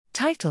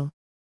Title: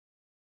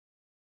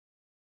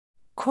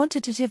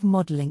 Quantitative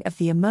Modeling of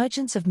the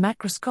Emergence of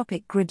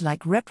Macroscopic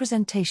Grid-like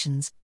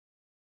Representations.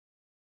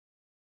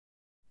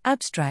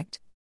 Abstract: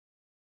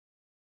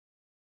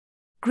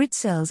 Grid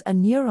cells are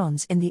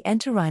neurons in the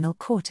entorhinal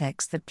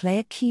cortex that play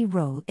a key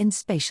role in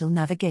spatial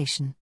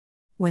navigation.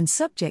 When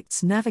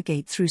subjects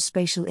navigate through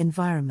spatial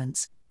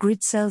environments,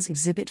 grid cells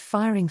exhibit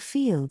firing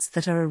fields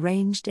that are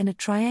arranged in a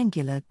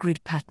triangular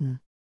grid pattern.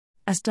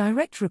 As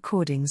direct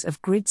recordings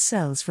of grid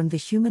cells from the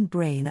human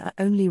brain are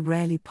only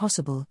rarely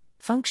possible,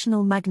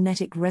 functional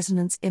magnetic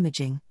resonance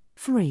imaging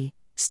 (fMRI)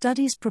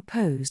 studies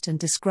proposed and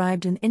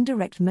described an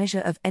indirect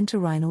measure of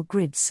entorhinal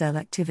grid cell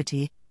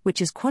activity,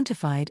 which is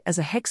quantified as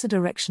a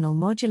hexadirectional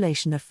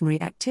modulation of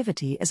fMRI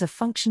activity as a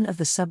function of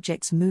the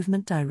subject's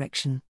movement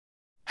direction.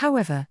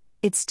 However,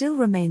 it still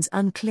remains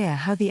unclear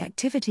how the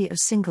activity of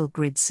single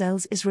grid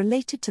cells is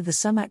related to the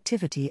sum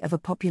activity of a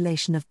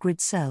population of grid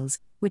cells,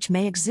 which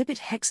may exhibit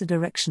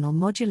hexadirectional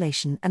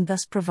modulation and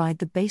thus provide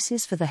the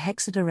basis for the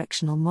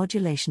hexadirectional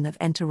modulation of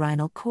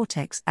entorhinal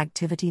cortex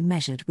activity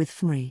measured with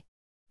fMRI.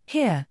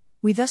 Here,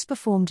 we thus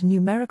performed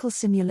numerical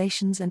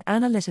simulations and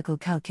analytical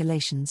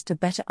calculations to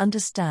better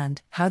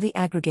understand how the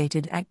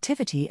aggregated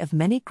activity of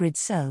many grid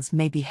cells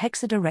may be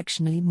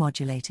hexadirectionally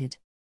modulated.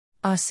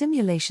 Our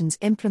simulations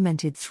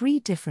implemented 3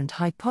 different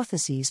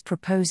hypotheses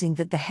proposing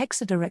that the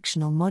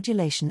hexadirectional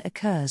modulation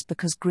occurs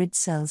because grid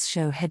cells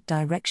show head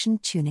direction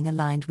tuning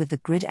aligned with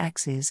the grid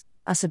axis,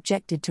 are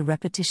subjected to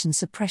repetition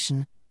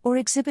suppression, or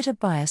exhibit a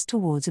bias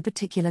towards a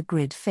particular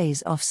grid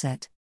phase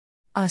offset.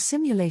 Our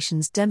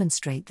simulations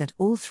demonstrate that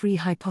all 3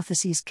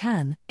 hypotheses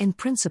can, in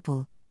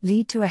principle,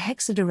 lead to a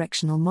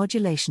hexadirectional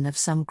modulation of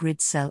some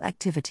grid cell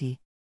activity.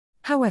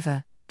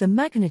 However, the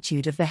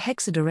magnitude of the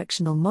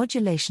hexadirectional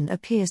modulation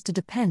appears to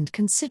depend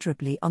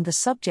considerably on the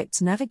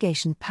subject's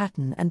navigation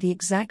pattern and the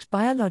exact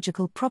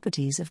biological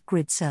properties of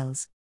grid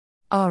cells.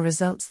 Our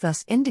results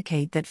thus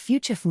indicate that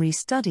future fMRI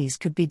studies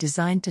could be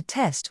designed to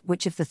test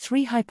which of the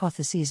 3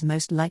 hypotheses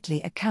most likely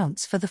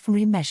accounts for the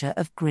fMRI measure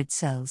of grid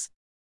cells.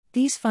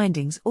 These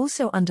findings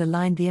also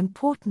underline the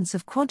importance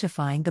of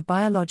quantifying the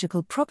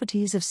biological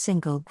properties of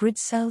single grid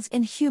cells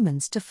in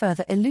humans to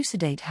further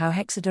elucidate how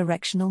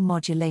hexadirectional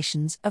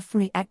modulations of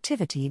fMRI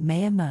activity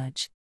may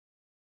emerge.